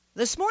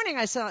This morning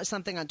I saw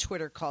something on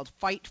Twitter called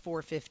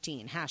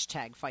FightFor15,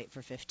 hashtag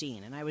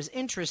FightFor15, and I was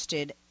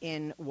interested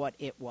in what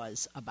it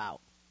was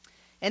about.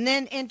 And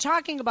then in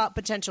talking about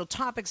potential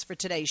topics for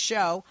today's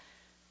show,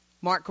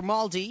 Mark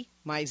Grimaldi,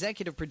 my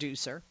executive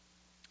producer,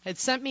 had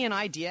sent me an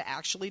idea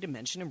actually to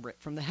mention and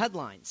rip from the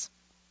headlines.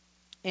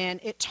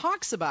 And it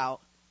talks about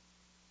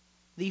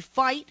the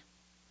fight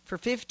for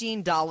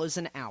 $15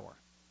 an hour,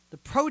 the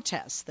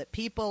protests that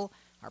people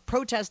are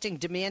protesting,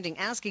 demanding,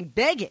 asking,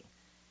 begging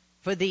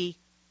for the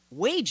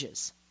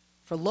wages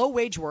for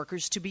low-wage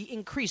workers to be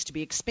increased, to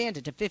be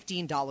expanded to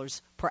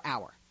 $15 per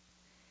hour.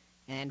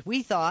 And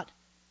we thought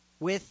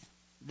with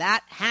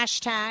that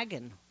hashtag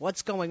and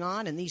what's going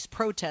on in these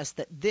protests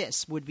that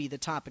this would be the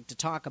topic to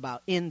talk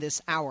about in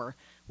this hour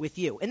with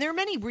you. And there are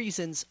many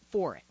reasons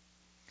for it.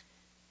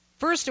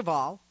 First of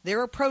all,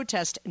 there are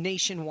protests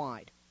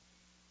nationwide.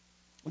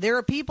 There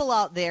are people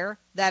out there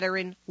that are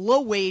in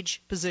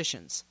low-wage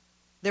positions.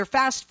 They're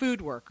fast food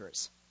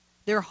workers.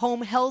 They're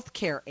home health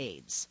care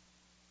aides,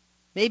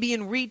 maybe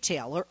in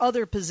retail or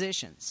other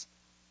positions,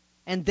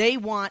 and they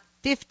want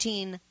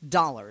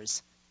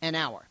 $15 an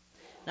hour.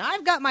 Now,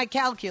 I've got my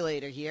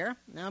calculator here.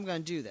 Now I'm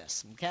going to do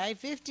this, okay?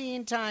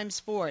 15 times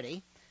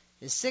 40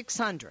 is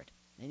 600,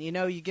 and you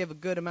know you give a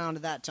good amount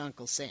of that to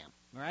Uncle Sam,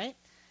 right?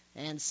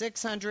 And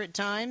 600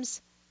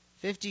 times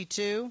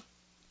 52,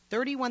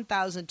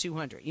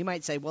 31,200. You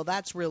might say, well,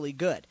 that's really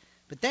good.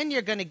 But then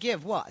you're going to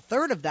give, what, a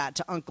third of that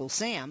to Uncle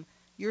Sam.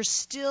 You're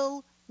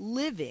still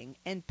living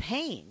and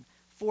paying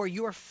for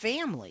your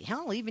family,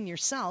 hell, even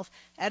yourself,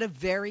 at a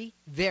very,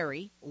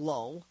 very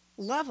low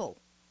level.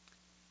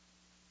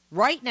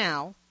 Right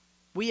now,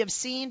 we have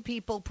seen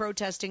people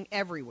protesting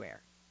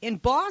everywhere. In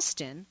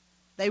Boston,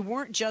 they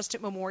weren't just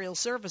at memorial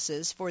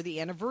services for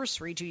the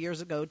anniversary 2 years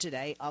ago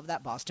today of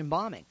that Boston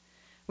bombing.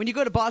 When you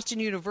go to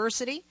Boston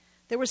University,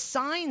 there were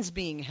signs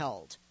being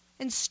held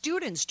and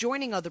students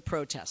joining other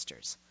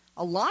protesters.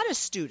 A lot of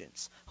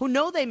students who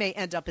know they may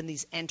end up in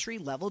these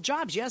entry-level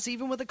jobs, yes,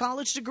 even with a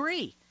college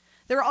degree.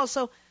 There are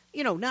also,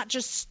 not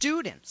just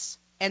students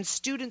and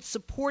students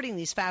supporting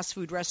these fast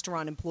food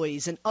restaurant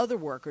employees and other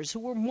workers who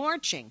were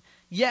marching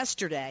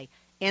yesterday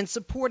and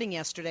supporting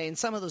yesterday, and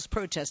some of those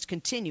protests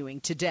continuing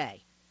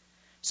today.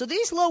 So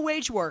these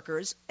low-wage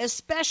workers,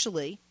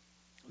 especially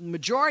the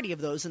majority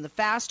of those in the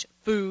fast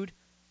food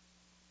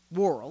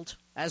world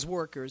as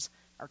workers,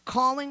 are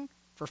calling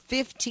for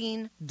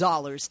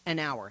 $15 an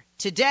hour.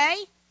 Today,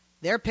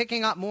 they're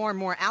picking up more and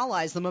more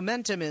allies. The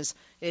momentum is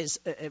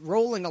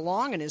rolling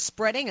along and is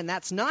spreading, and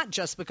that's not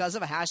just because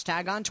of a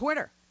hashtag on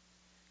Twitter.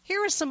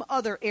 Here are some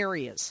other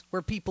areas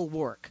where people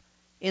work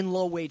in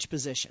low-wage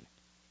position,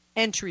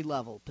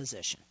 entry-level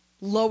position,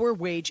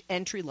 lower-wage,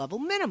 entry-level,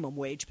 minimum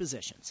wage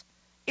positions.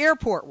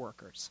 Airport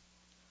workers,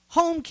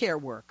 home care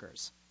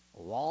workers,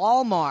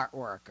 Walmart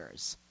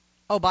workers.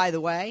 Oh, by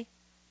the way,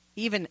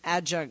 even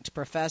adjunct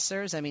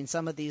professors,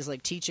 some of these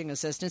like teaching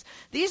assistants,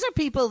 these are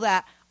people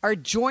that are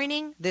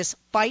joining this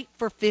Fight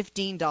for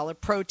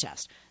 $15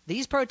 protest.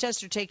 These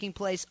protests are taking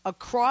place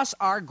across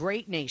our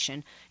great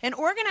nation, and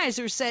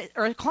organizers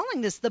are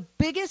calling this the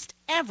biggest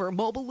ever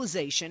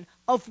mobilization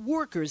of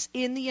workers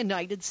in the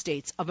United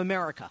States of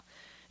America.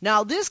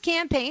 Now, this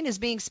campaign is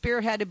being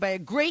spearheaded by a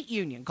great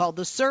union called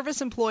the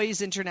Service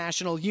Employees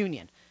International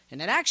Union,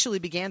 and it actually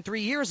began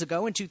 3 years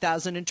ago in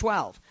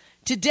 2012.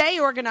 Today,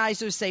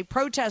 organizers say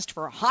protests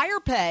for higher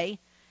pay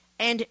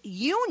and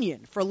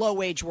union for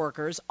low-wage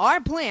workers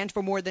are planned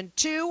for more than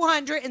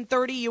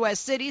 230 U.S.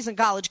 cities and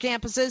college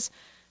campuses,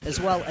 as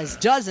well as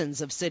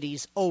dozens of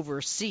cities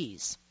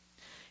overseas.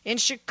 In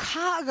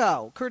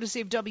Chicago,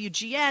 courtesy of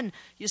WGN,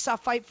 you saw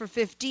Fight for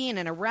 15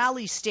 and a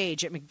rally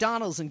stage at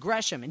McDonald's in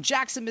Gresham. In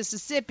Jackson,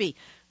 Mississippi,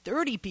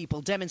 30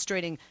 people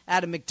demonstrating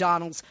at a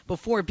McDonald's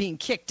before being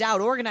kicked out.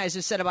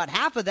 Organizers said about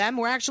half of them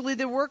were actually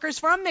the workers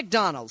from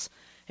McDonald's.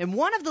 And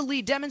one of the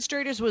lead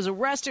demonstrators was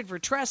arrested for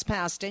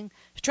trespassing,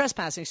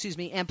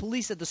 and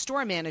police said the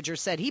store manager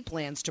said he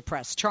plans to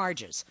press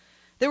charges.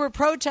 There were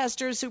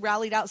protesters who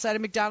rallied outside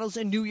of McDonald's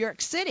in New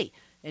York City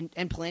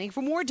and planning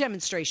for more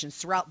demonstrations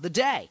throughout the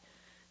day.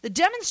 The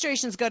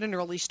demonstrations got an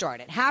early start.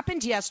 It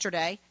happened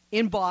yesterday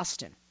in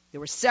Boston. There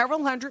were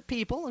several hundred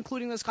people,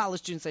 including those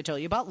college students I tell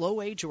you about,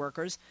 low-wage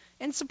workers,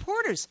 and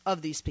supporters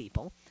of these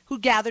people who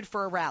gathered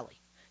for a rally.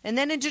 And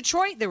then in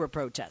Detroit, there were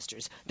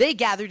protesters. They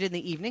gathered in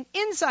the evening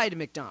inside a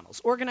McDonald's.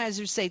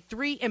 Organizers say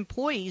 3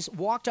 employees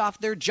walked off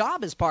their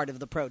job as part of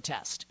the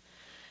protest.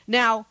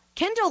 Now,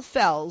 Kendall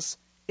Fells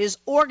is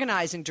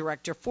organizing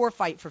director for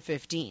Fight for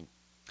 15.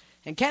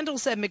 And Kendall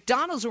said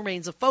McDonald's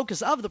remains a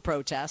focus of the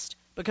protest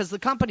because the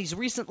company's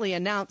recently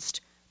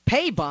announced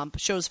pay bump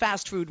shows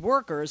fast food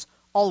workers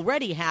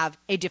already have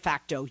a de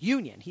facto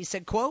union. He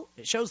said, quote,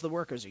 it shows the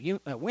workers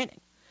are winning.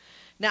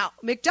 Now,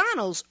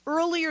 McDonald's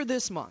earlier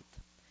this month,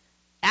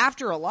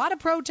 after a lot of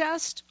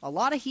protest, a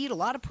lot of heat, a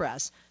lot of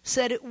press,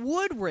 said it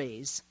would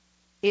raise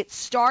its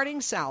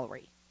starting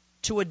salary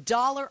to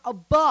 $1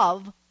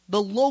 above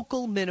the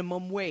local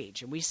minimum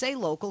wage. And we say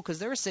local because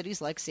there are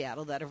cities like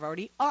Seattle that have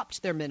already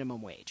upped their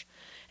minimum wage.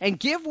 And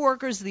give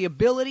workers the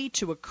ability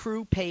to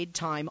accrue paid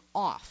time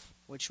off,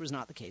 which was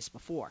not the case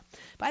before.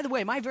 By the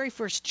way, my very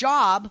first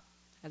job,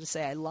 I had to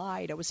say I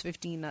lied, I was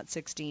 15, not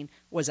 16,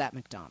 was at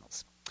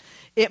McDonald's.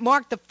 It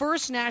marked the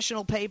first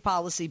national pay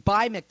policy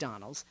by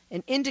McDonald's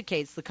and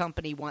indicates the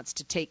company wants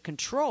to take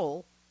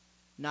control,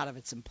 not of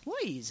its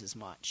employees as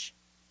much,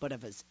 but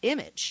of its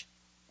image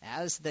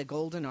as the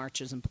Golden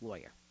Arches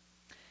employer.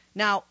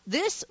 Now,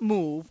 this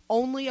move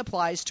only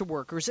applies to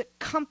workers at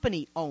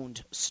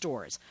company-owned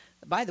stores.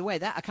 By the way,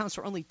 that accounts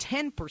for only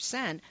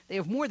 10%. They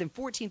have more than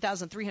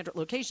 14,300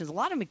 locations. A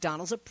lot of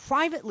McDonald's are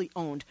privately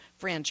owned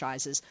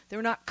franchises.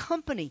 They're not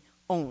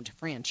company-owned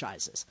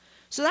franchises.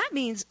 So that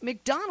means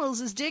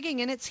McDonald's is digging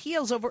in its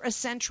heels over a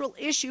central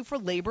issue for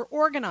labor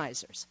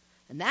organizers.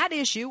 And that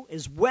issue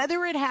is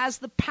whether it has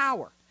the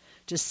power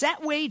to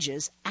set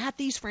wages at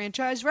these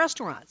franchise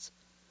restaurants.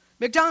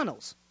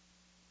 McDonald's,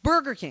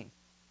 Burger King,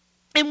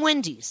 and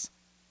Wendy's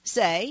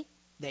say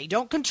they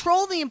don't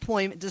control the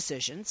employment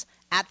decisions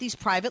at these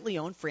privately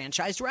owned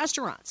franchised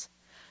restaurants.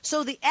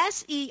 So the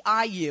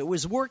SEIU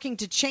is working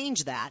to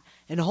change that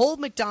and hold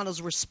McDonald's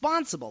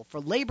responsible for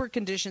labor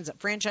conditions at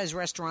franchise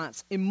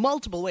restaurants in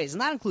multiple ways,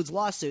 and that includes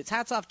lawsuits.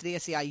 Hats off to the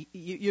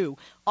SEIU,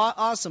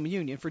 awesome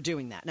union, for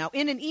doing that. Now,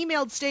 in an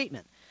emailed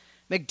statement,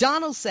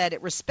 McDonald's said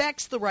it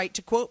respects the right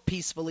to, quote,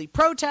 peacefully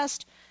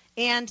protest,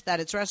 and that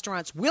its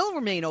restaurants will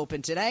remain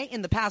open today.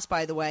 In the past,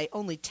 by the way,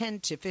 only 10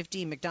 to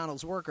 15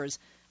 McDonald's workers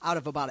out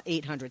of about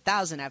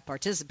 800,000 have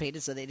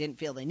participated, so they didn't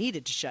feel they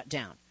needed to shut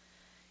down.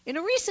 In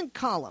a recent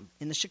column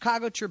in the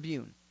Chicago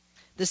Tribune,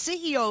 the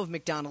CEO of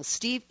McDonald's,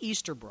 Steve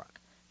Easterbrook,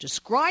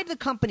 described the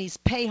company's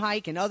pay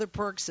hike and other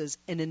perks as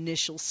an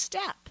initial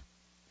step.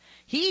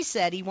 He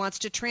said he wants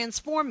to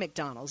transform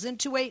McDonald's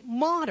into a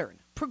modern,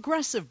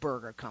 progressive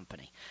burger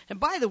company. And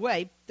by the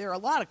way, there are a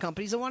lot of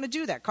companies that want to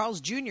do that.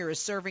 Carl's Jr. is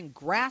serving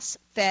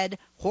grass-fed,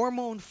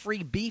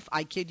 hormone-free beef,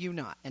 I kid you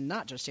not, and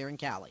not just here in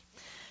Cali.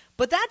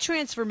 But that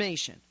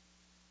transformation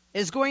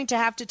is going to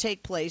have to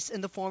take place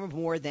in the form of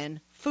more than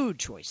food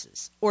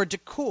choices or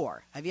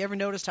decor. Have you ever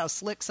noticed how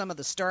slick some of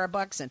the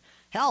Starbucks and,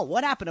 hell,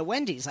 what happened to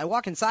Wendy's? I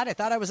walk inside, I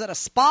thought I was at a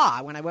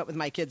spa when I went with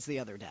my kids the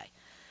other day.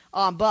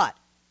 But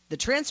the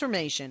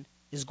transformation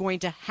is going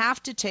to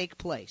have to take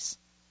place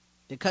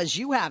because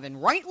you have,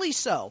 and rightly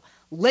so,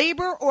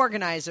 labor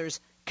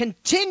organizers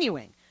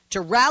continuing to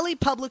rally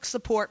public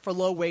support for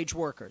low-wage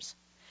workers.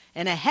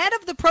 And ahead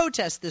of the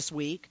protest this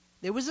week,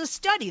 there was a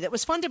study that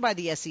was funded by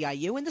the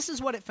SEIU, and this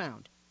is what it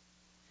found.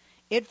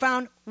 It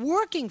found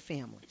working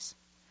families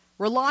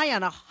rely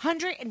on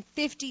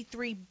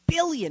 $153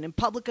 billion in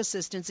public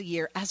assistance a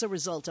year as a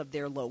result of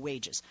their low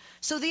wages.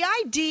 So the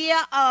idea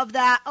of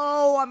that,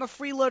 oh, I'm a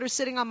freeloader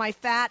sitting on my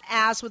fat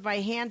ass with my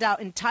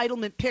handout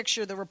entitlement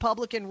picture the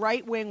Republican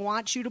right wing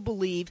wants you to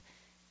believe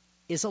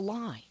is a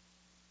lie.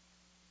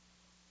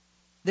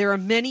 There are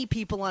many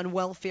people on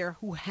welfare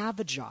who have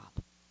a job,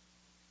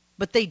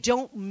 but they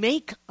don't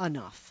make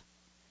enough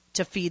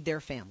to feed their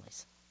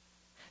families.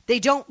 They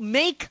don't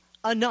make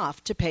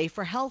enough to pay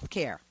for health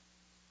care.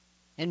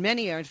 And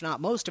many, if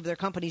not most, of their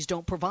companies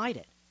don't provide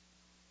it.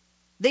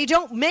 They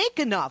don't make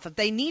enough if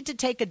they need to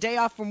take a day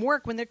off from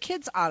work when their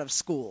kid's out of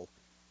school,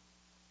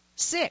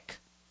 sick,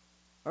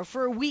 or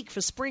for a week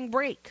for spring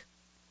break.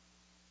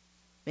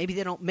 Maybe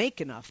they don't make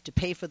enough to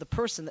pay for the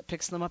person that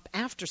picks them up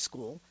after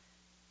school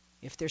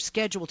if they're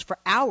scheduled for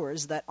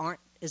hours that aren't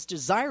as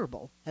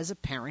desirable as a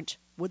parent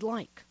would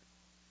like.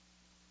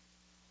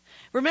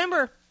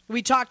 Remember,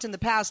 we talked in the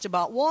past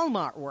about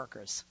Walmart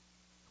workers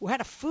who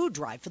had a food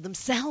drive for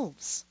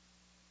themselves.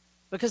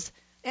 Because,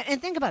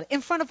 and think about it,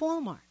 in front of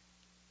Walmart.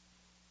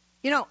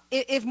 You know,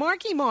 if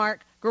Marky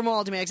Mark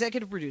Grimaldi, my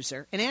executive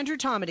producer, and Andrew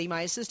Tomedy,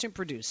 my assistant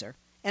producer,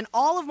 and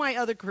all of my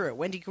other crew,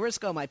 Wendy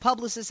Carisco, my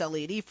publicist,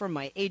 Elliot Ephraim,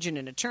 my agent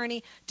and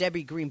attorney,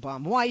 Debbie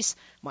Greenbaum-Weiss,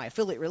 my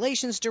affiliate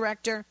relations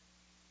director,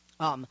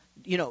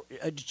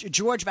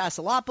 George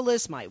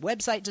Vasilopoulos, my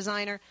website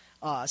designer,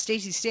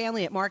 Stacey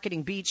Stanley at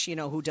Marketing Beach,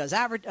 who does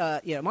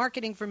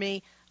marketing for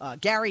me,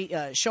 Gary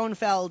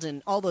Schoenfeld,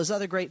 and all those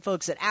other great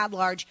folks at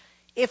AdLarge.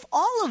 If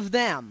all of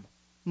them,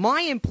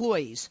 my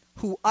employees,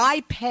 who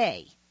I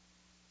pay,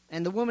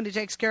 and the woman who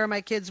takes care of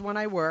my kids when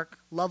I work,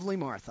 lovely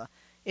Martha,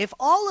 if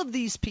all of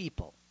these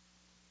people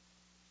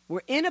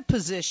were in a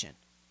position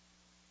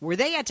where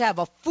they had to have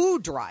a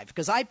food drive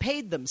because I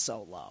paid them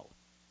so low,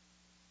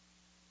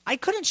 I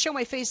couldn't show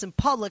my face in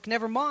public,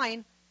 never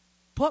mind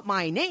put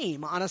my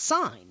name on a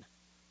sign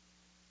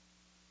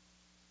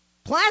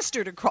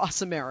plastered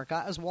across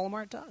America, as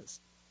Walmart does,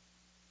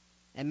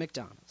 and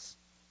McDonald's,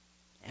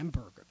 and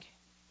Burger King.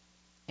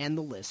 And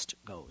the list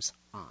goes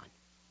on.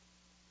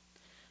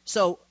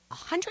 So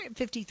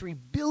 $153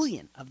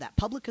 billion of that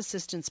public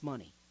assistance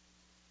money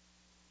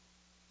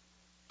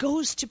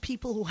goes to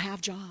people who have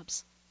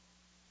jobs.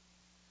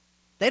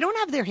 They don't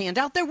have their hand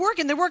out. They're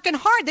working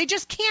hard. They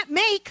just can't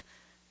make.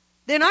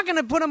 They're not going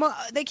to put them.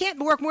 They can't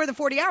work more than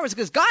 40 hours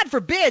because God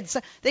forbid.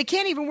 They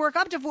can't even work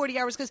up to 40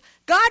 hours because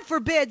God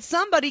forbid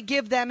somebody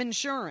give them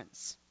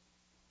insurance.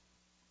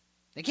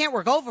 They can't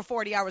work over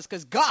 40 hours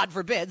because God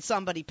forbid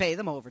somebody pay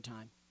them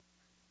overtime.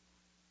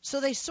 So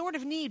they sort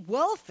of need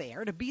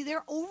welfare to be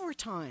their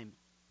overtime.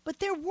 But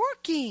they're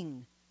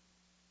working.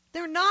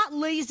 They're not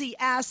lazy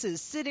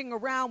asses sitting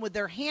around with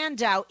their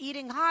hand out,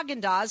 eating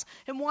Haagen-Dazs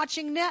and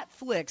watching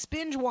Netflix,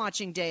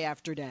 binge-watching day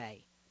after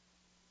day.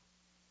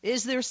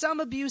 Is there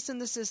some abuse in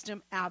the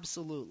system?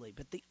 Absolutely.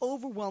 But the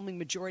overwhelming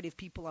majority of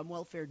people on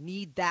welfare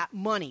need that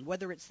money,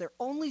 whether it's their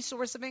only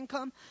source of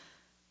income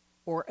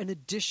or an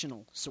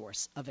additional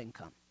source of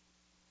income.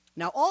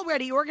 Now,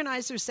 already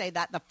organizers say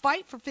that the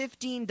fight for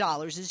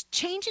 $15 is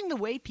changing the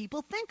way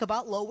people think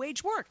about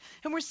low-wage work.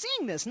 And we're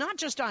seeing this not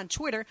just on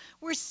Twitter.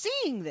 We're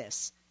seeing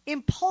this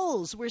in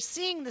polls. We're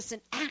seeing this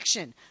in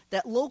action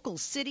that local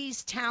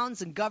cities,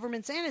 towns, and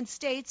governments and in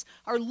states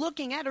are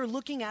looking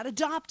at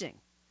adopting.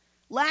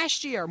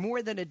 Last year,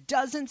 more than a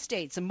dozen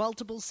states and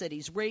multiple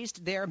cities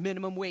raised their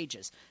minimum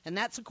wages, and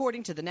that's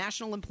according to the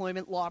National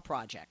Employment Law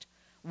Project.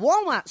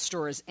 Walmart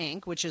Stores,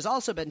 Inc., which has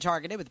also been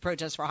targeted with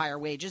protests for higher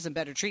wages and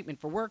better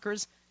treatment for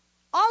workers,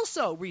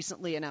 also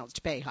recently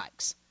announced pay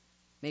hikes.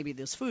 Maybe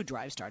this food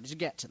drive started to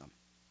get to them.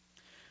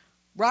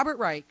 Robert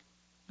Reich,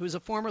 who is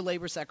a former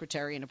labor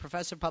secretary and a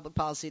professor of public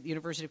policy at the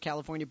University of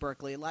California,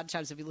 Berkeley. A lot of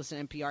times if you listen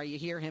to NPR, you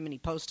hear him, and he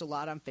posts a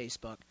lot on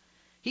Facebook.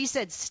 He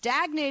said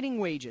stagnating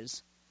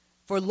wages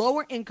for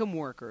lower-income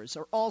workers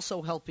are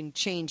also helping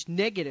change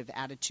negative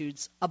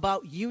attitudes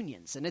about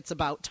unions, and it's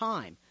about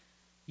time.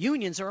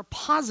 Unions are a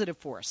positive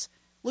force.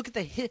 Look at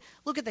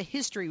the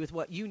history with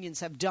what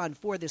unions have done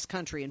for this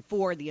country and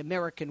for the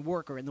American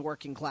worker and the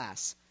working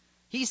class.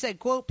 He said,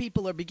 quote,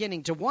 people are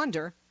beginning to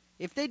wonder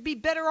if they'd be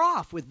better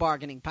off with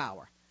bargaining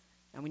power.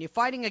 And when you're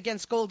fighting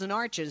against golden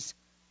arches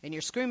and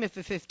you're screaming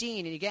for 15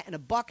 and you're getting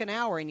 $1 an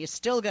hour and you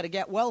still got to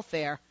get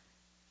welfare,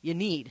 you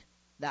need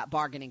that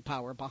bargaining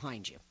power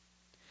behind you.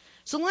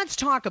 So let's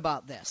talk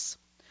about this.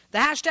 The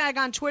hashtag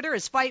on Twitter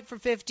is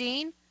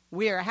FightFor15.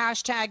 We are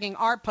hashtagging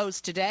our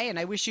post today, and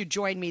I wish you'd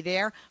join me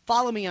there.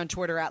 Follow me on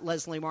Twitter at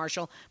Leslie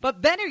Marshall.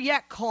 But better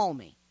yet, call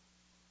me.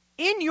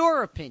 In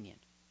your opinion,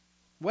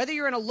 whether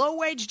you're in a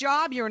low-wage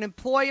job, you're an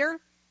employer,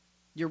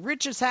 you're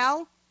rich as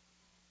hell,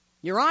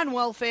 you're on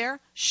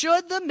welfare,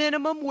 should the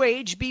minimum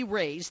wage be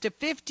raised to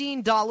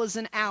 $15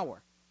 an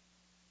hour?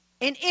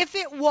 And if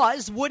it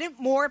was, wouldn't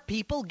more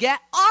people get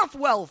off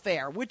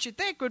welfare, which you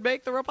think would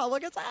make the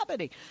Republicans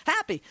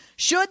happy?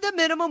 Should the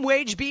minimum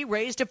wage be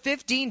raised to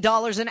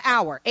 $15 an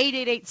hour?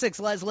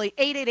 8886-LESLIE,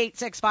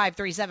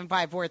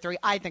 888-653-7543.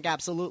 I think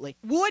absolutely.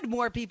 Would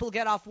more people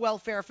get off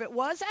welfare if it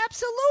was?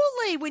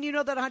 Absolutely, when you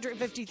know that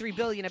 $153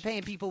 billion are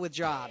paying people with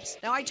jobs.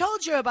 Now, I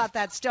told you about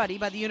that study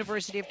by the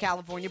University of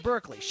California,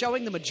 Berkeley,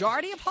 showing the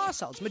majority of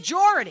households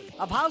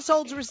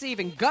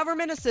receiving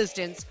government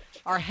assistance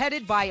are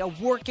headed by a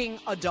working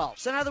adult.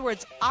 So in other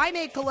words, I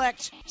may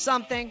collect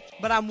something,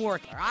 but I'm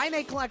working. Or I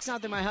may collect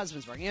something, my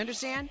husband's working. You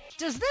understand?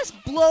 Does this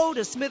blow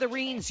to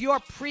smithereens your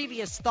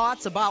previous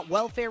thoughts about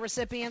welfare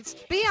recipients?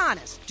 Be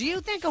honest. Do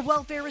you think of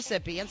welfare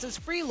recipients as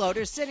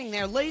freeloaders sitting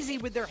there lazy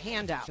with their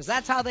hand out? Because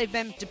that's how they've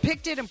been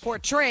depicted and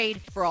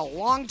portrayed for a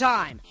long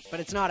time. But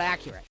it's not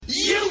accurate.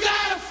 You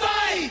gotta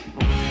fight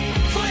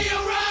for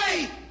your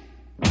right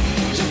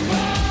to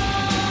party!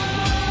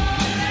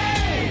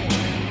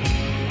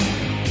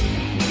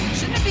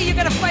 You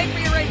got to fight for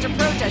your right to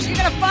protest. You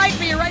got to fight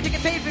for your right to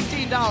get paid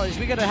 $15.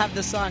 We got to have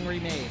this song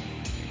remade.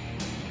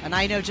 And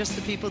I know just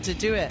the people to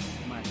do it.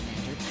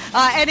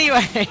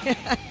 Anyway,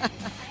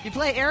 you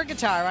play air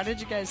guitar. Why don't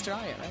you guys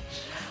try it, right?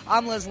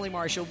 I'm Leslie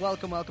Marshall.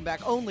 Welcome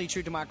back. Only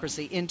true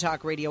democracy in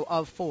talk radio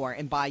of for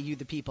and by you,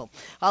 the people.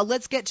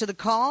 Let's get to the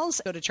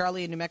calls. Go to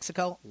Charlie in New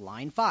Mexico,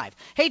 line 5.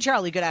 Hey,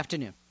 Charlie, good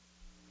afternoon.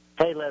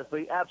 Hey,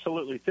 Leslie,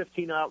 absolutely.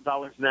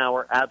 $15 an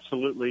hour,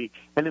 absolutely.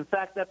 And, in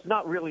fact, that's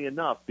not really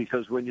enough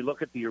because when you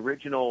look at the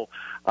original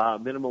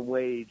minimum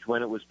wage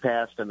when it was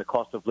passed and the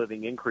cost of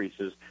living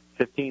increases,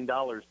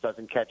 $15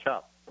 doesn't catch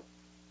up.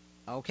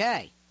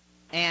 Okay.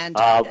 And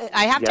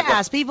I have to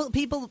ask, a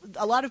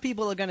lot of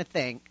people are going to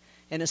think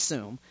and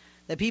assume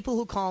that people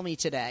who call me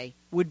today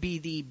would be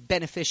the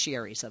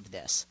beneficiaries of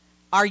this.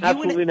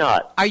 Absolutely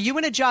not. Are you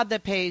in a job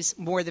that pays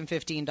more than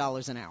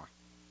 $15 an hour?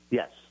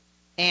 Yes.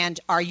 And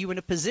are you in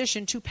a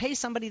position to pay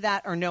somebody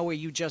that, or no, are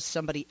you just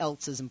somebody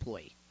else's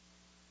employee?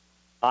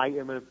 I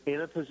am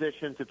in a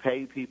position to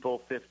pay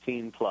people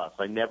 15 plus.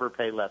 I never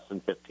pay less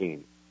than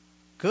 15.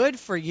 Good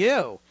for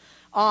you.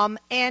 And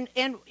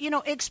you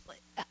know,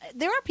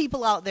 there are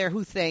people out there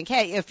who think,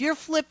 hey, if you're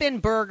flipping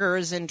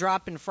burgers and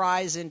dropping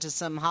fries into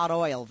some hot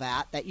oil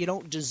vat, that you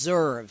don't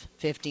deserve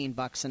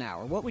 $15 an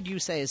hour. What would you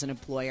say as an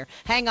employer?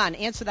 Hang on,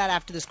 answer that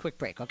after this quick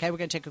break, okay? We're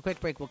going to take a quick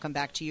break. We'll come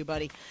back to you,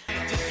 buddy.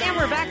 And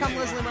we're back. I'm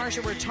Leslie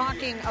Marshall. We're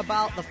talking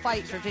about the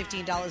fight for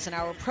 $15 an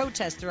hour,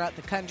 protests throughout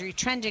the country,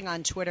 trending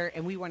on Twitter,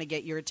 and we want to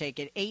get your take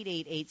at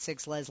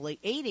 8886-LESLIE,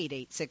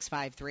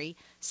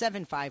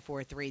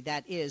 888-653-7543.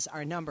 That is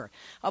our number.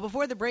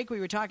 Before the break,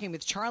 we were talking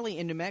with Charlie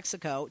in New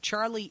Mexico.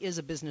 Charlie is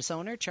a business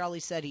owner.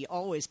 Charlie said he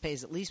always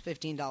pays at least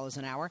 $15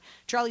 an hour.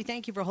 Charlie,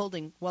 thank you for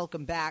holding.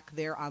 Welcome back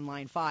there on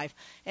line 5.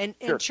 And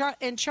Sure.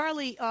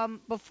 Charlie,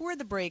 before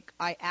the break,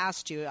 I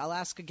asked you, I'll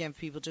ask again for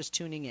people just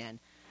tuning in.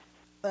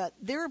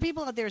 There are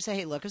people out there who say,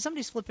 hey, look, if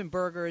somebody's flipping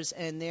burgers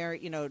and they're,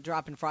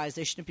 dropping fries,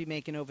 they shouldn't be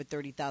making over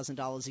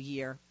 $30,000 a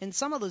year. And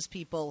some of those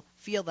people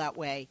feel that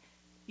way.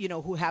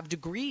 who have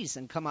degrees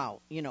and come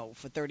out,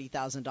 for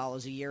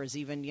 $30,000 a year as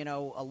even,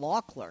 a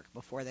law clerk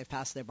before they've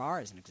passed their bar,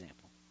 as an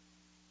example.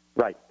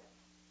 Right.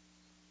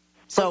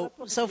 So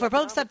for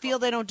folks that feel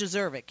they don't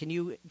deserve it, can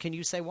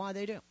you say why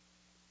they do?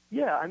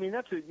 Yeah, I mean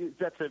let's say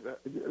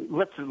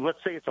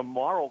it's a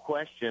moral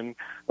question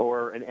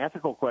or an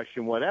ethical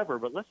question, whatever.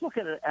 But let's look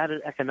at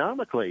it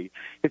economically.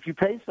 If you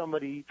pay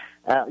somebody,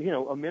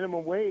 a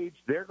minimum wage,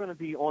 they're going to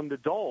be on the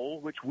dole,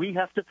 which we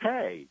have to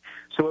pay.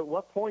 So at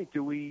what point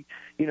do we,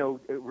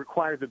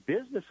 require the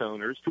business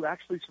owners to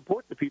actually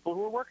support the people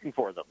who are working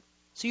for them?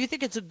 So you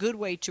think it's a good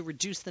way to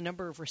reduce the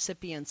number of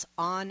recipients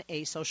on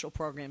a social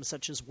program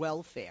such as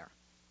welfare?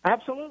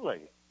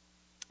 Absolutely.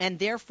 And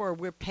therefore,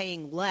 we're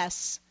paying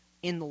less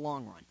in the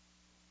long run.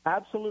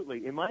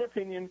 Absolutely. In my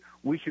opinion,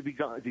 we should be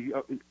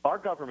our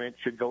government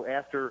should go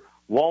after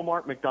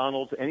Walmart,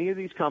 McDonald's, any of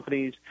these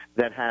companies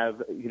that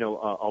have,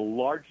 a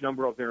large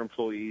number of their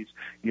employees,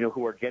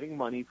 who are getting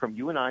money from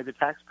you and I, the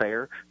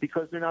taxpayer,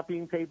 because they're not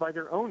being paid by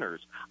their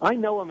owners. I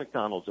know a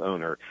McDonald's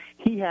owner.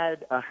 He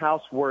had a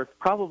house worth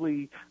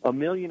probably $1.5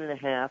 million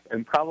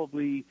and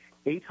probably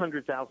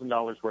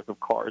 $800,000 worth of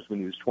cars when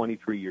he was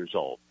 23 years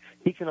old.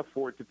 He can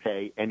afford to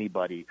pay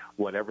anybody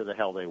whatever the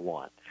hell they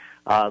want.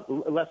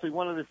 Leslie,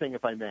 one other thing,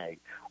 if I may.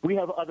 We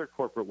have other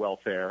corporate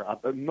welfare.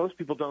 Most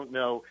people don't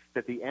know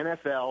that the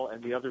NFL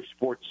and the other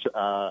sports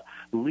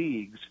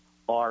leagues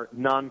are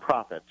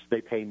nonprofits.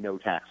 They pay no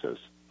taxes.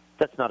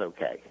 That's not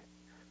okay.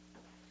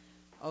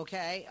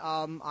 Okay,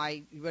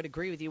 I would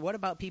agree with you. What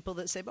about people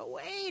that say, but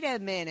wait a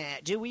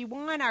minute, do we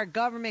want our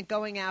government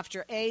going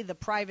after, A, the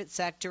private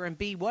sector, and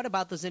B, what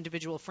about those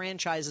individual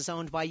franchises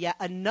owned by yet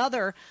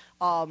another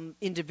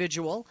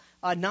individual,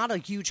 not a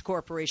huge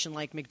corporation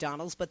like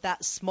McDonald's, but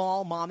that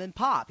small mom and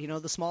pop,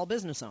 the small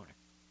business owner?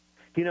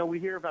 We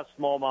hear about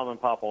small mom and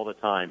pop all the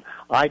time.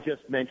 I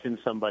just mentioned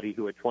somebody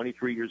who at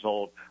 23 years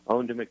old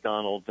owned a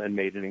McDonald's and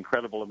made an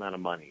incredible amount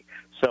of money.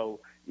 So,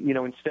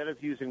 instead of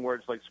using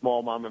words like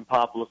small mom and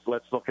pop,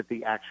 let's look at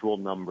the actual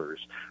numbers,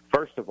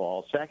 first of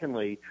all.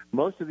 Secondly,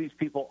 most of these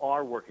people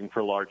are working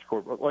for large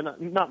corporations. Well,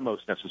 not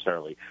most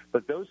necessarily,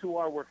 but those who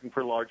are working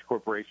for large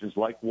corporations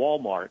like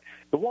Walmart,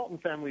 the Walton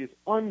family is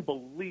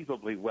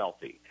unbelievably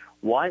wealthy.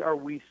 Why are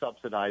we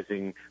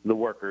subsidizing the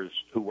workers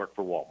who work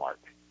for Walmart?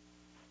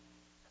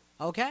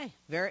 Okay,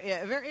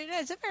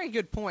 it's a very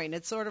good point.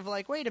 It's sort of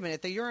like, wait a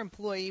minute, they're your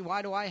employee.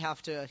 Why do I have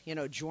to,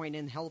 join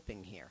in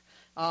helping here?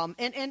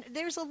 And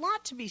there's a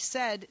lot to be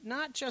said,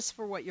 not just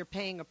for what you're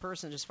paying a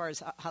person as far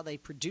as how they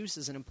produce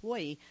as an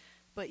employee,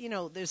 but,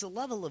 there's a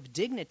level of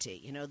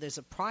dignity. There's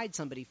a pride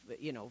somebody,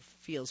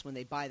 feels when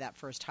they buy that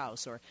first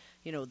house, or,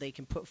 they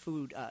can put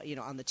food,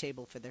 on the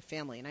table for their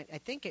family. And I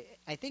think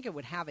it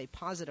would have a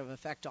positive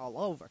effect all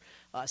over.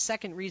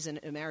 Second reason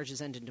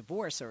marriages end in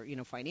divorce or,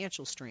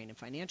 financial strain and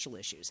financial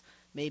issues.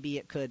 Maybe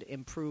it could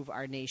improve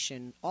our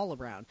nation all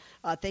around.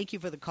 Thank you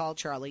for the call,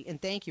 Charlie,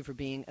 and thank you for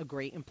being a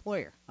great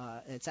employer.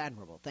 It's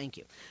admirable. Thank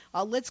you.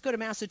 Let's go to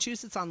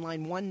Massachusetts on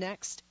line 1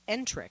 next.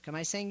 Entrick. Am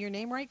I saying your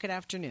name right? Good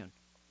afternoon.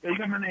 You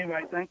got my name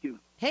right. Thank you.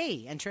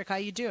 Hey, Entrick, how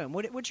you doing?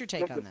 What's your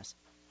take on this?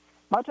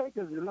 My take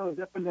is a little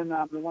different than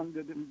the one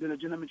that the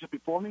gentleman just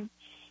before me.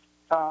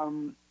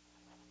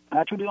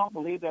 I truly don't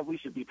believe that we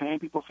should be paying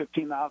people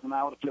 $15 an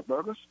hour to flip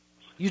burgers.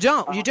 You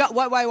don't? You don't?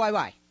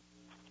 Why?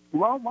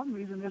 Well, one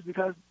reason is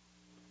because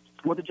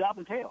what the job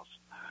entails.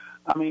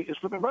 I mean, it's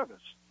flipping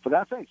burgers, for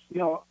God's sakes.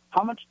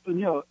 How much,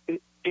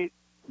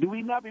 do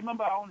we not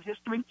remember our own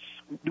history?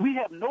 We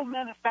have no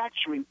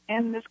manufacturing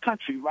in this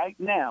country right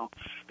now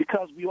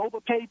because we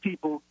overpay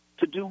people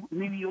to do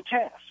menial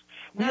tasks.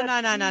 No.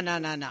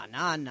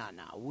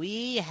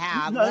 We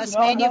have less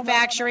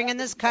manufacturing in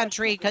this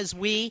country because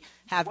we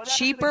have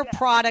cheaper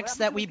products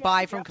that we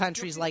buy from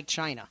countries like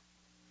China.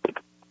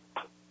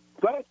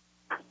 Right.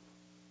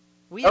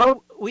 We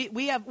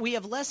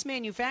have less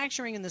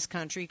manufacturing in this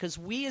country because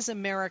we as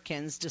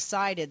Americans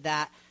decided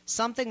that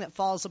something that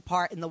falls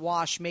apart in the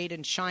wash made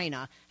in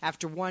China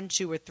after 1,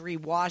 2, or 3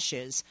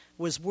 washes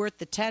was worth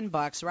the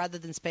 $10 rather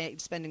than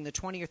spending the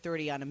 20 or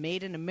 30 on a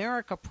made in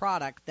America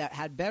product that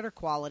had better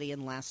quality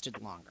and lasted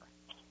longer.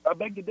 I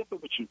beg to differ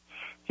with you.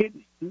 Here's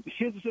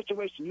the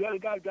situation. You got a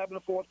guy driving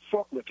a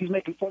forklift. He's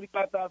making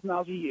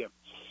 $45,000 a year,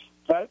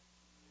 right?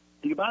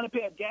 You're buying a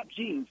pair of Gap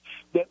jeans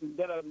that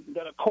are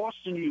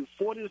costing you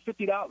 $40 to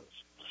 $50.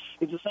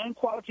 It's the same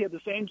quality of the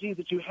same jeans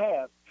that you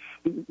have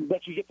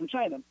that you get from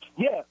China.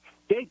 Yeah,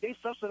 they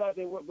subsidize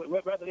their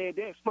work, rather they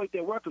exploit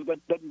their workers. But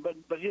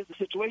here's the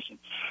situation: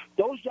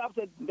 those jobs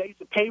that they used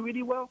to pay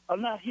really well are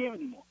not here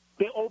anymore.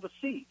 They're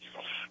overseas.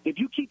 If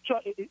you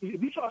charge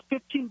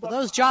 $15,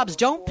 those jobs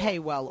don't pay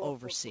well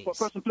overseas.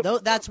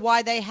 That's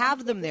why they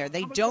have them there.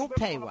 They don't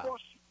pay well.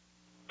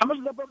 How much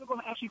is that burger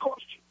going to actually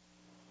cost you?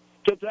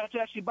 To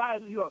actually buy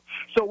it.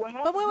 So what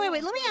happens? But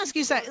wait. Let me ask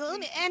you something.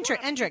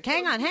 Entrick,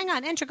 hang on.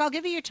 Entrick, I'll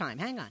give you your time.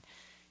 Hang on.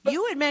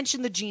 You had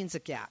mentioned the jeans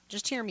at Gap.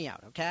 Just hear me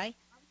out, okay?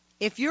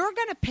 If you're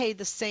going to pay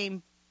the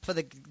same for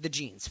the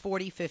jeans,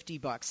 $40,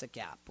 $50 at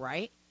Gap,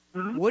 right?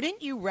 Mm-hmm.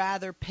 Wouldn't you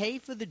rather pay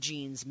for the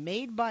jeans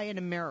made by an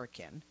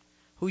American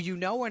who you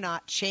know are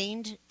not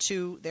chained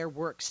to their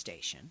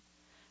workstation,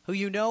 who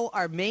you know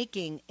are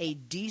making a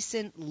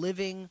decent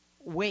living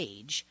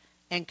wage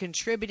and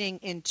contributing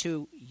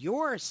into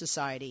your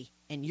society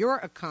and your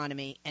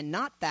economy and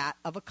not that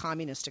of a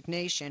communistic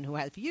nation who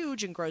has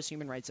huge and gross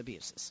human rights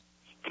abuses.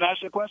 Can I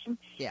ask you a question?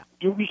 Yeah.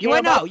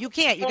 No, you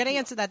can't. You're going to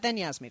answer that, then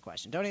you ask me a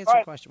question. Don't answer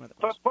the question with a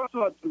question. First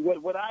of all,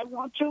 would I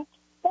want to?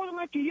 More than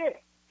likely, yeah.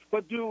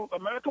 But do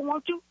America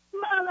want to?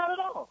 No, not at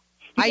all.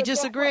 I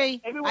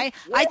disagree. I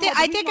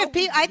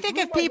think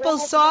if people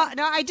saw,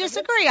 no, I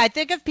disagree. I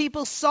think if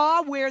people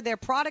saw where their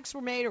products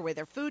were made or where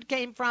their food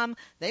came from,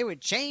 they would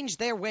change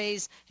their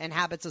ways and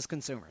habits as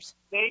consumers.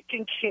 They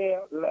can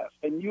care less,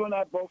 and you and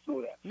I both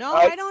know that. No,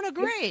 I don't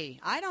agree.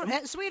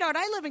 Sweetheart,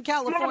 I live in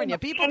California.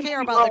 People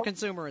care about their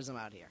consumerism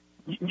out here.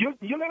 You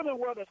live in a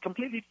world that's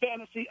completely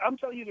fantasy. I'm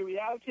telling you the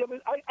reality of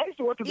it. I used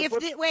to work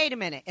wait a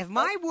minute. If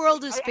my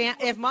world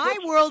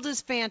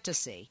is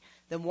fantasy,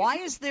 then why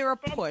is there a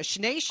push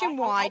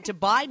nationwide to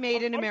buy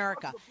Made in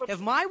America? If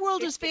my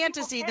world is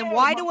fantasy, then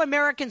why do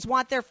Americans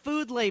want their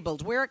food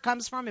labeled, where it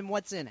comes from and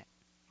what's in it?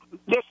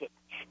 Listen,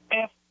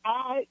 if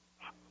I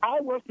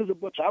worked as a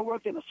butcher, I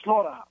worked in a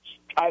slaughterhouse.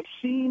 I've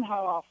seen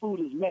how our food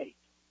is made.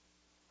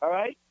 All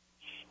right?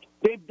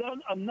 They've done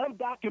enough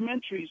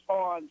documentaries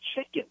on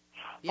chicken,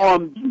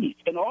 on beef,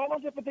 and all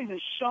those different things, and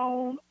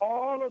shown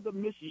all of the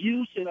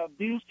misuse and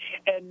abuse,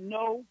 and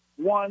no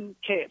one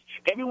cares.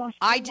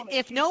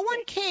 If no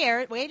one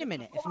cares, wait a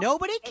minute. If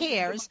nobody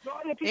cares,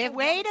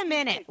 wait a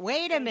minute.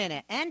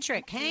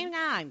 Entric, hang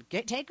on.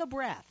 Take a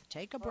breath.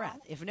 Take a breath.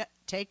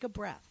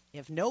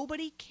 If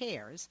nobody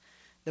cares,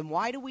 then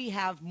why do we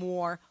have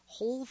more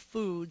Whole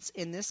Foods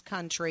in this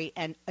country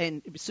and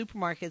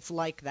supermarkets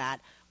like that,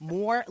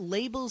 more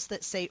labels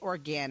that say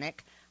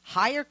organic,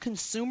 higher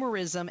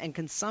consumerism and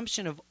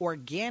consumption of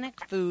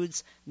organic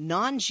foods,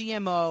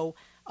 non-GMO,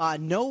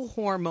 no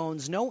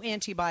hormones, no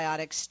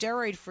antibiotics,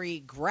 steroid-free,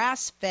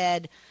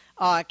 grass-fed,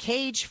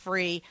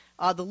 cage-free,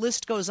 the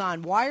list goes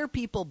on. Why are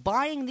people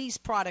buying these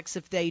products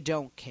if they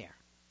don't care?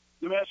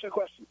 Let me ask you a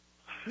question.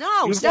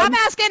 No, stop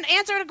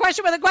answering a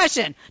question with a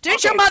question.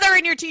 Didn't your mother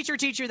and your teacher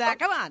teach you that?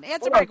 Come on,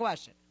 answer my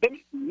question. Let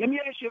me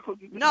ask you a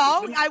question.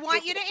 No, I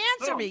want you to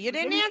answer me. You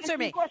didn't answer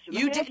me.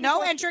 You did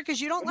no answer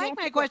because you don't like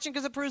my question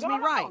because it proves me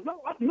right.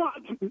 No,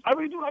 I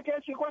really do like to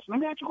answer your question. Let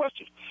me ask you a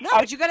question. No,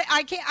 but you got to.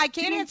 I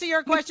can't answer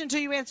your question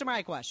until you answer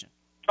my question.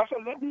 I said,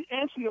 let me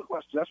answer your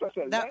question. That's what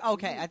I said.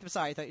 Okay, I'm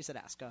sorry. I thought you said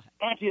ask. Go ahead.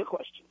 Answer your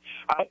question.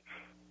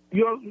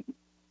 Your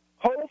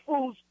Whole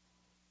Foods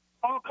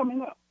are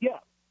coming up, yeah,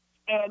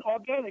 and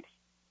organics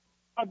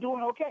are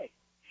doing okay.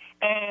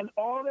 And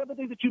all the other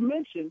things that you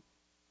mentioned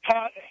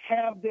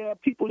have their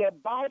people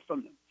that buy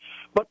from them.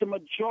 But the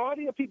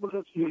majority of people,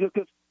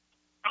 because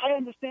I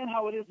understand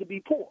how it is to be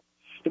poor,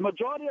 the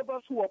majority of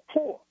us who are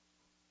poor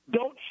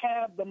don't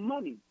have the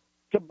money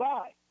to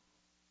buy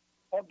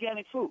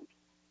organic food.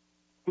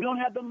 We don't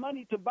have the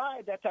money to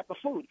buy that type of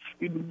food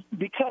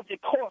because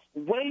it costs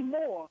way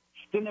more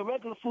than the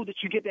regular food that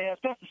you get that has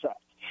pesticides.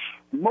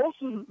 Most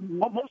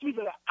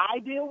people that I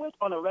deal with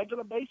on a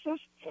regular basis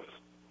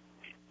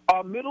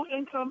are middle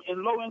income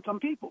and low income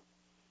people,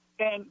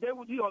 and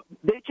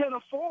they can't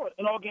afford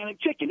an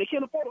organic chicken. They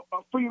can't afford a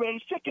free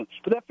range chicken,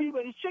 but that free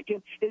range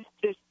chicken is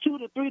 $2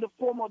 to $3 to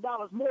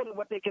 $4 more than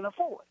what they can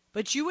afford.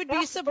 But you would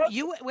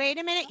wait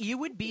a minute. You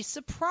would be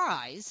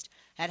surprised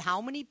at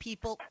how many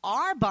people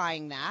are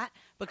buying that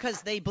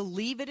because they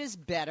believe it is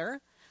better.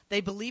 They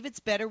believe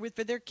it's better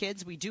for their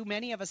kids.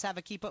 Many of us have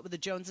a keep up with the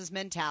Joneses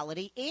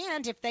mentality,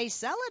 and if they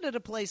sell it at a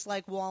place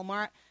like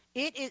Walmart,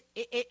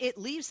 it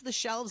leaves the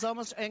shelves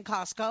almost in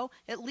Costco.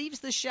 It leaves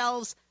the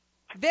shelves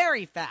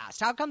very fast.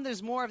 How come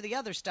there's more of the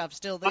other stuff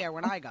still there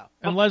when I go?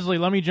 And Leslie,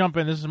 let me jump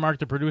in. This is Mark,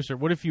 the producer.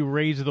 What if you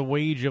raise the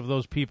wage of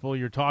those people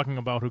you're talking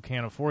about who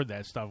can't afford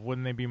that stuff?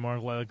 Wouldn't they be more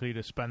likely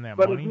to spend that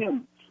money?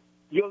 Again,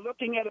 you're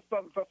looking at it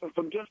from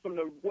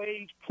the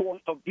wage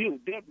point of view.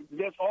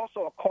 There's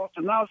also a cost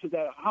analysis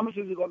that how much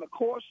is it going to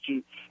cost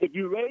you if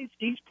you raise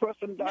each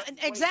person.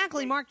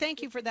 Exactly, Mark.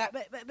 Thank you for that.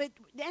 But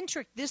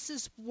Entric, this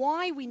is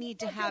why we need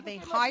to have a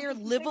higher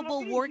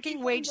livable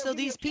working wage so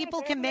these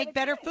people can make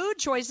better food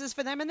choices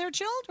for them and their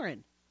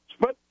children.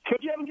 But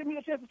could you ever give me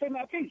a chance to say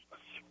my piece?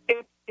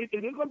 If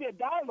there's going to be a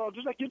dialogue,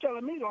 just like you're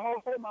telling me to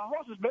hold my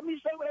horses, let me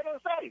say what I got to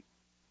say.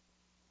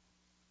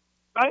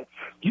 Right?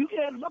 You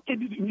can't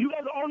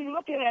only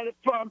look at it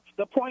from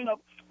the point of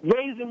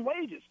raising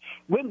wages.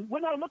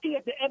 We're not looking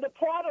at the other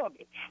part of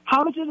it.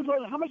 How much is it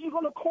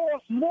going to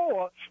cost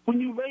more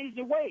when you raise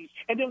the wage?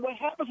 And then what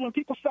happens when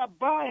people stop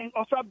buying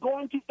or stop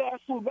going to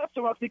fast food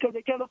restaurants because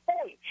they can't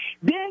afford it?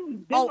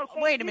 Then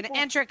wait a minute,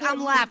 Entric,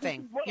 I'm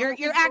laughing.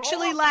 You're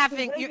actually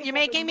laughing. You're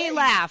making me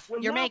laugh.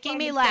 You're making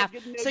me laugh.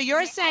 So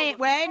you're saying,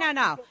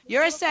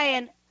 You're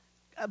saying,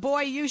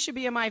 boy, you should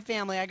be in my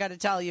family, I got to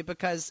tell you,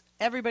 because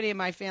everybody in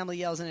my family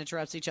yells and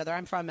interrupts each other.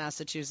 I'm from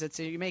Massachusetts,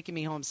 so you're making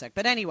me homesick.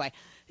 But anyway,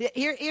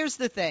 here's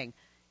the thing.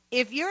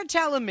 If you're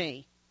telling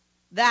me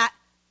that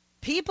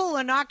people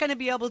are not going to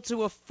be able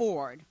to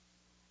afford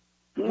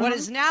what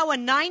is now a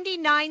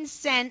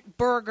 99-cent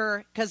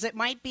burger, because it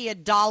might be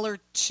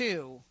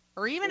 $1.02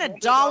 or even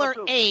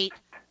 $1.08,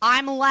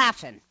 I'm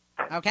laughing.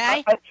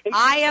 Okay,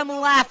 I am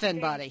laughing,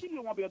 buddy. It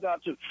won't be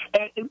 $1.02.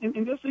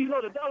 And just so you know,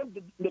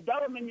 the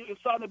dollar menu is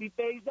starting to be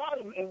phased out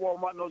in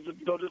Walmart and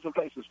those different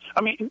places.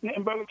 I mean,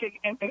 in Burger King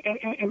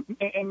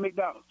and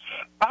McDonald's.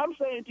 I'm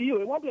saying to you,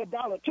 it won't be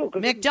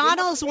 $1.02.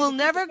 McDonald's will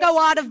never go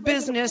out of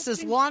business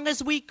as long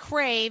as we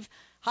crave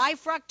high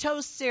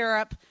fructose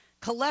syrup,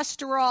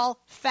 cholesterol,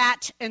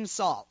 fat, and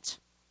salt.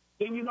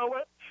 Then you know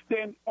what?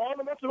 Then all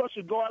the rest of us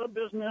should go out of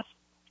business.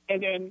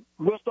 And then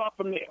we'll start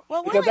from there.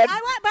 Well, wait, I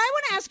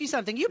want to ask you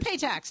something. You pay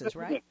taxes,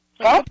 right?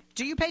 Huh?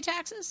 Do you pay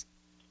taxes?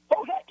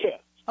 Oh, heck yeah.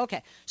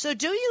 Okay. So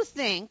do you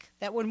think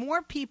that when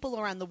more people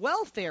are on the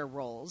welfare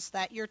rolls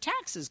that your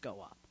taxes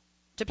go up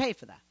to pay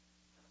for that?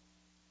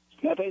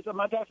 Can I pay some of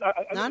my taxes?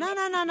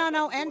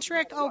 No.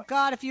 Entrick, oh,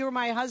 God, if you were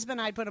my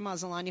husband, I'd put a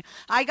muzzle on you.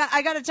 I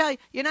got to tell you,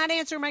 you're not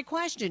answering my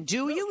question.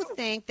 Do you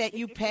think that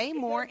you pay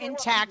more in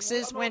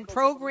taxes when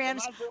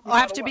programs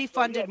have to be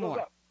funded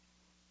more?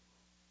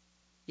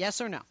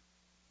 Yes or no?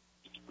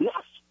 Yes.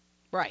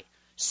 Right.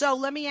 So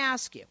let me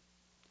ask you,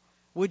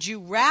 would you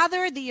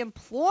rather the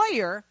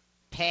employer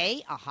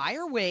pay a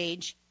higher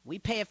wage, we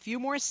pay a few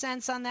more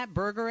cents on that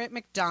burger at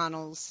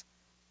McDonald's,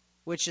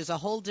 which is a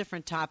whole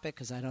different topic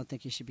because I don't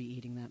think you should be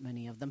eating that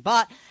many of them,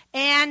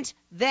 and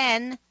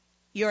then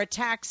your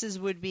taxes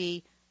would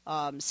be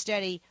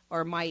steady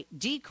or might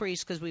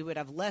decrease because we would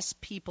have less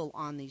people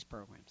on these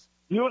programs?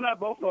 You and I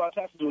both know our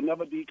taxes will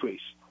never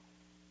decrease.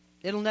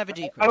 It'll never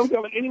decrease. I don't care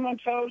what anyone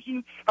tells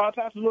you. Our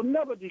taxes will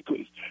never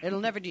decrease. It'll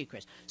never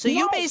decrease. So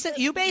you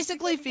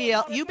basically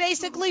feel you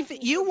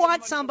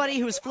want somebody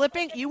who's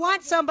flipping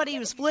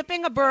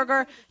a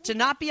burger to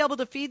not be able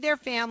to feed their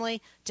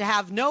family, to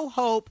have no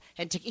hope,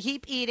 and to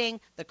keep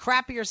eating the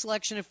crappier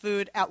selection of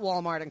food at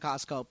Walmart and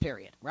Costco.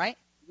 Period. Right?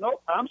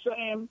 No, I'm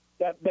saying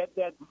that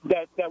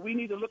we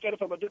need to look at it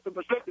from a different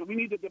perspective. We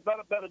need to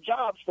develop better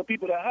jobs for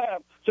people to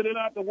have, so they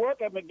don't have to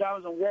work at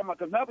McDonald's and Walmart.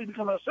 Because now we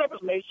become a service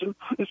nation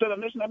instead of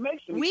a nation that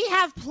makes them. We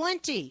have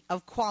plenty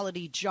of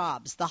quality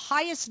jobs. The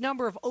highest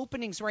number of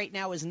openings right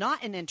now is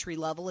not in entry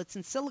level; it's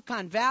in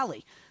Silicon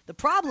Valley. The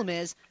problem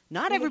is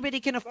not everybody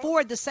can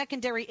afford the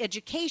secondary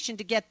education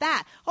to get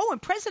that. Oh,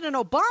 and President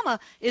Obama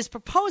is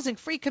proposing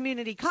free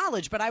community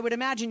college, but I would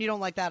imagine you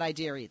don't like that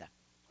idea either.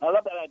 I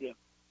love that idea.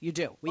 You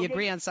do. We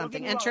agree on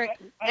something. Entrick,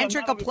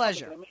 a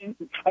pleasure.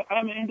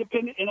 I'm an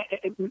independent,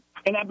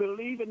 and I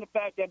believe in the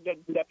fact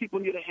that people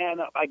need a hand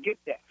up. I get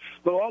that.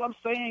 But all I'm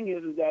saying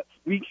is that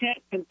we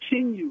can't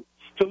continue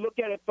to look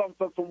at it from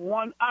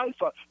one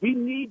alpha. We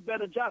need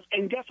better jobs.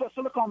 And guess what?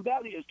 Silicon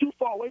Valley is too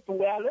far away from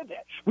where I live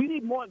at. We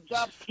need more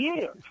jobs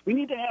here. We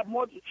need to have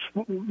more.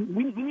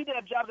 We need to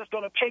have jobs that's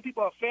going to pay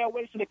people a fair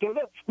wage so they can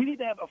live. We need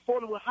to have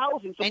affordable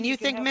housing. And you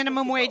think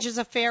minimum wage is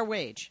a fair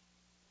wage?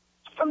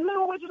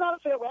 Minimum wage is not a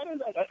fair wage.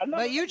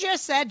 But you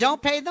just said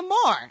don't pay them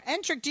more.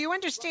 Entrick, do you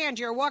understand?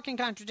 You're a walking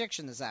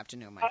contradiction this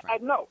afternoon, my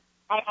friend. No.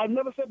 I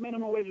never said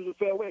minimum wage is a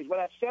fair wage. What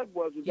I said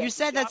was that you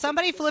said that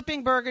somebody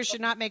flipping burgers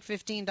should not make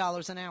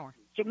 $15 an hour.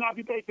 Should not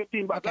be paid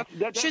 $15. Okay.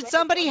 Should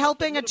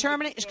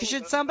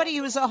somebody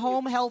who's a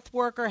home health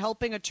worker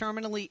helping a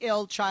terminally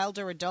ill child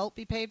or adult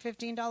be paid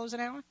 $15 an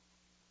hour?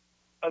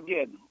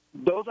 Again,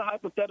 those are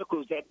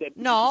hypotheticals.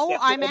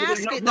 I'm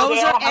asking.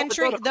 Those are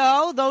entry.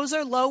 No, those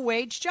are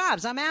low-wage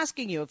jobs. I'm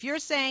asking you. If you're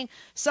saying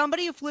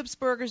somebody who flips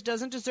burgers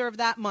doesn't deserve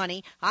that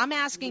money, I'm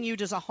asking you,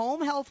 does a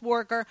home health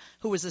worker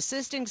who is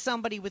assisting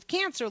somebody with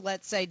cancer,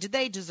 let's say, do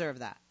they deserve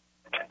that?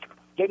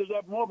 They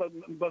deserve more,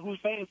 but who's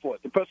paying for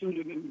it? The person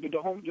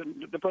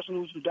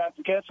who's died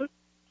from cancer?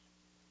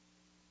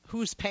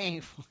 Who's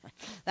paying for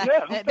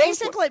it?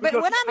 Basically, but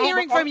what I'm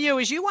hearing from you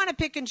is you want to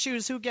pick and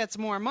choose who gets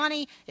more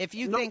money if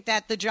you think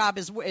that the job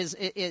is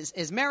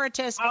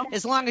meritorious,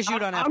 as long as you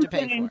don't have to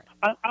pay for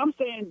it. I'm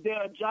saying there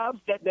are jobs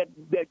that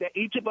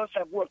each of us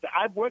have worked at.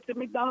 I've worked at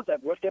McDonald's.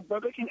 I've worked at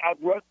Burger King. I've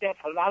worked at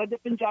a lot of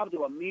different jobs. They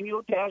were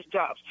menial task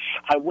jobs.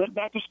 I went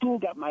back to school,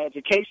 got my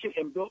education,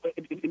 and built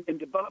and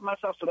developed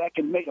myself so that I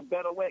can make a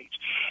better wage.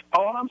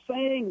 All I'm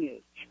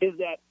saying is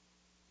that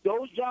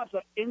those jobs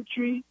are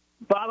entry.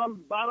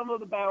 Bottom of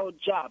the barrel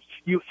jobs.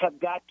 You have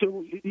got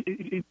to,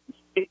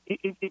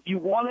 if you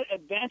want to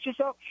advance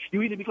yourself,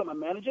 you either become a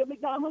manager at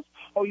McDonald's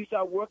or you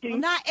start working. Well,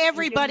 not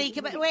everybody.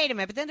 Wait a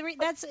minute. But then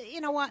that's,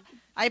 you know what?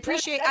 I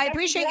appreciate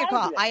your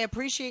call. I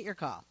appreciate your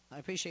call.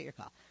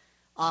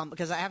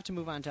 Because I have to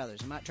move on to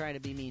others. I'm not trying to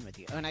be mean with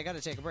you, and I got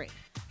to take a break.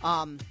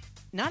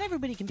 Not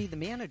everybody can be the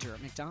manager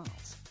at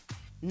McDonald's.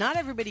 Not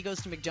everybody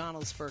goes to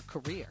McDonald's for a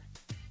career.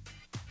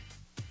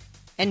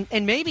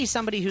 And maybe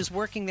somebody who's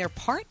working there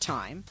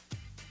part-time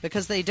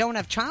because they don't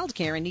have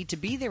childcare and need to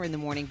be there in the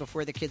morning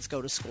before the kids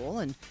go to school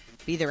and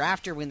be there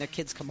after when their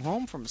kids come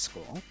home from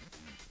school.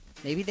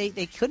 Maybe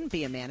they couldn't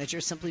be a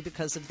manager simply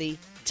because of the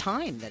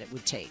time that it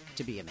would take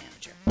to be a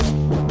manager.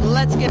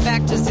 Let's get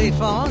back to the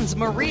phones.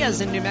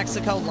 Maria's in New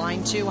Mexico,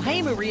 line 2.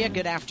 Hey, Maria,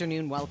 good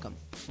afternoon. Welcome.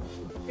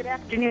 Good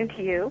afternoon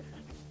to you.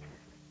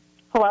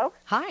 Hello?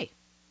 Hi.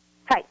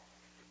 Hi.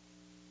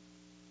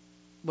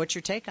 What's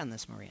your take on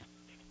this, Maria?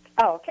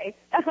 Oh, okay.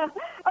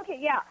 Okay,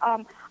 yeah.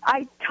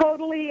 I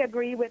totally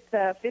agree with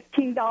the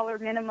 $15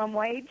 minimum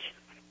wage.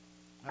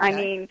 Okay. I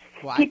mean,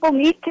 Why? people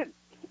need to.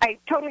 I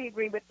totally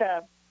agree with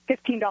the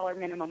 $15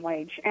 minimum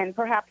wage, and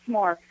perhaps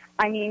more.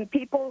 I mean,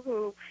 people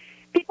who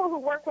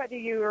work, whether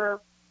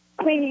you're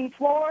cleaning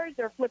floors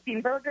or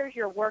flipping burgers,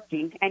 you're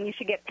working, and you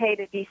should get paid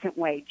a decent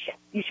wage.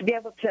 You should be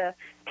able to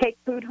take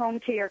food home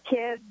to your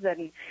kids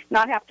and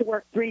not have to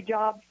work 3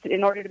 jobs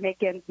in order to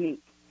make ends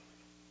meet.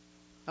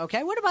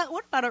 Okay. What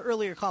about an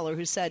earlier caller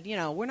who said,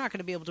 we're not going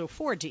to be able to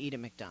afford to eat at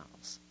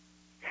McDonald's?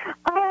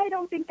 I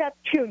don't think that's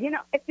true.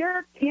 If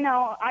you're,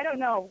 I don't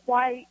know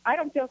why. I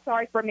don't feel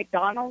sorry for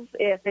McDonald's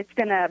if it's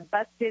going to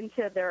bust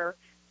into their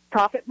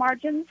profit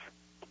margins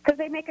because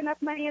they make enough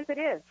money as it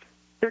is.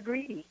 They're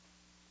greedy.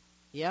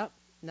 Yep.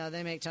 No,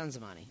 they make tons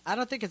of money. I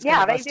don't think it's Yeah,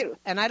 gonna bust, they do.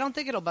 and I don't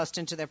think it'll bust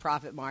into their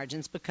profit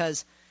margins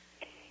because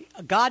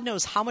God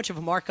knows how much of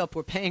a markup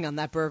we're paying on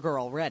that burger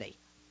already.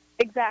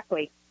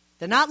 Exactly.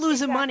 They're not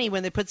losing money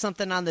when they put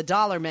something on the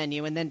dollar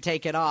menu and then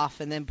take it off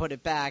and then put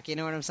it back. You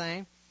know what I'm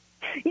saying?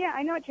 Yeah,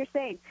 I know what you're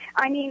saying.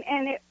 I mean,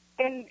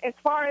 and as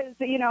far as,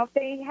 if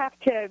they have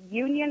to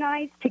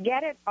unionize to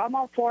get it, I'm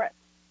all for it.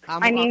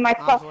 I'm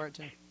for it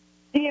too.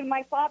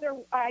 My father,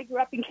 I grew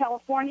up in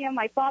California.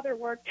 My father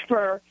worked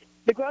for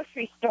the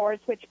grocery stores,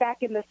 which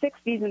back in the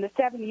 60s and the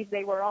 70s,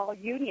 they were all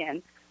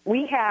union.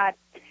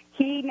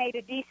 He made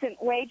a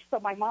decent wage, so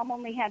my mom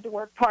only had to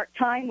work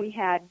part-time. We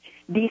had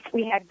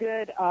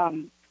good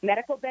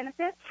medical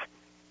benefits,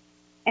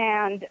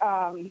 and,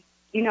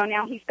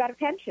 now he's got a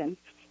pension.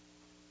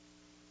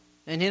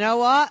 And you know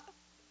what?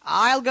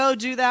 I'll go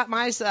do that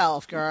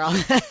myself, girl.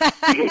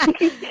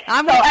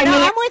 I'm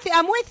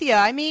with you.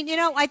 I mean,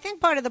 I think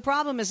part of the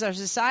problem is our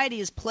society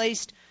has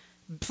placed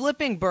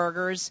flipping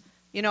burgers,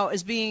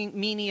 as being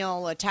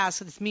menial, a task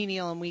that's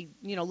menial, and we,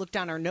 look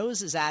down our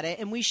noses at it,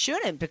 and we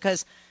shouldn't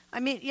because, I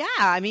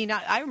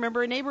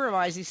remember a neighbor of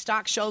ours, he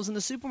stocked shelves in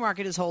the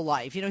supermarket his whole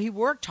life. He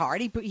worked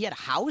hard. He had a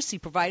house. He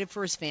provided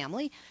for his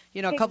family.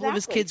 A couple of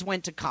his kids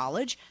went to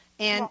college.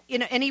 And,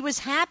 and he was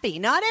happy.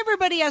 Not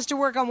everybody has to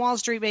work on Wall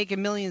Street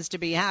making millions to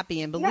be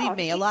happy. And believe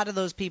me, a lot of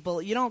those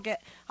people, you don't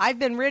get, I've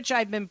been rich,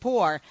 I've been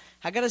poor.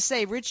 I got to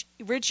say, rich,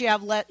 you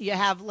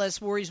have less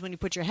worries when you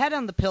put your head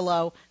on the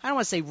pillow. I don't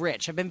want to say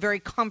rich. I've been very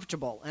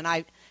comfortable, and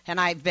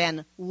I've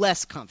been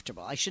less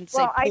comfortable. I shouldn't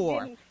say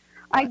poor.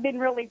 I've been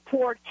really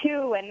poor,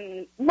 too,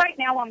 and right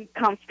now I'm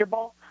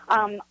comfortable.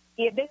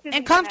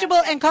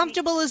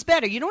 Comfortable is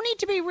better. You don't need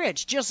to be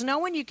rich. Just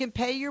knowing you can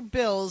pay your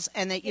bills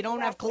and that you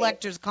don't have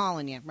collectors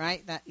calling you,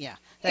 right? That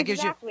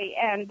gives you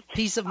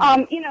peace of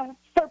mind.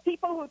 For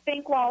people who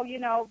think, well,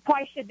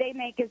 why should they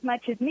make as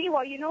much as me?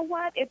 Well, you know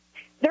what? It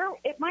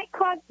might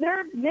cause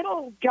their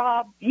middle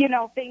job,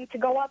 thing to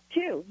go up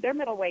too. Their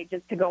middle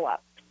wages to go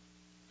up.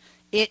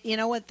 You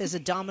know what? There's a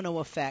domino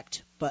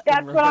effect, but that's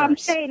in reverse. What I'm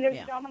saying. There's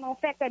a domino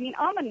effect. I mean,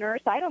 I'm a nurse.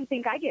 I don't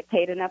think I get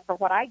paid enough for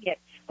what I do,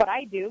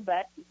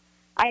 but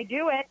I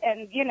do it,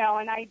 and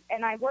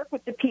and I work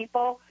with the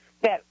people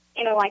that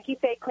like you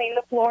say, clean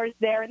the floors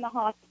there in the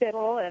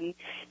hospital, and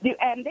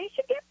they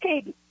should get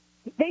paid.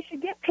 They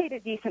should get paid a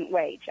decent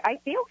wage. I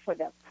feel for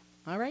them.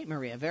 All right,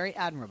 Maria, very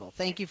admirable.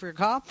 Thank you for your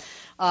call,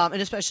 and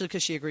especially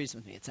because she agrees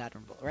with me. It's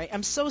admirable, right?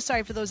 I'm so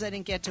sorry for those I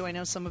didn't get to. I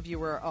know some of you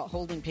were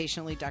holding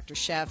patiently. Dr.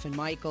 Sheff and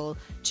Michael,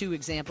 2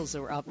 examples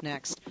that were up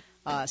next.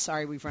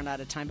 Sorry we've run out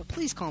of time, but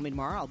please call me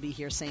tomorrow. I'll be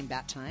here, same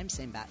bat time,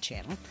 same bat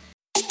channel.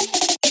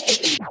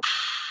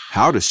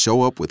 How to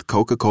show up with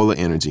Coca-Cola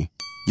Energy.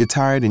 You're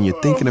tired and you're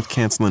thinking of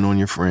canceling on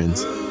your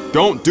friends.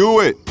 Don't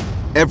do it!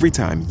 Every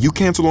time you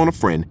cancel on a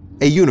friend,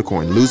 a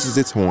unicorn loses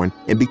its horn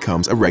and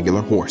becomes a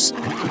regular horse.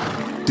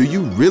 Do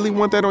you really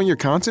want that on your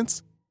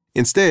conscience?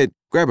 Instead,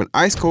 grab an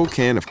ice-cold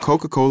can of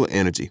Coca-Cola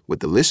Energy with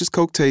delicious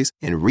Coke taste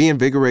and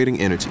reinvigorating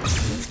energy.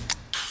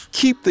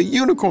 Keep the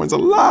unicorns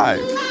alive!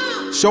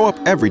 Show up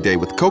every day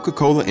with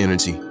Coca-Cola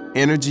Energy.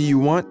 Energy you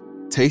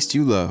want, taste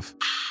you love.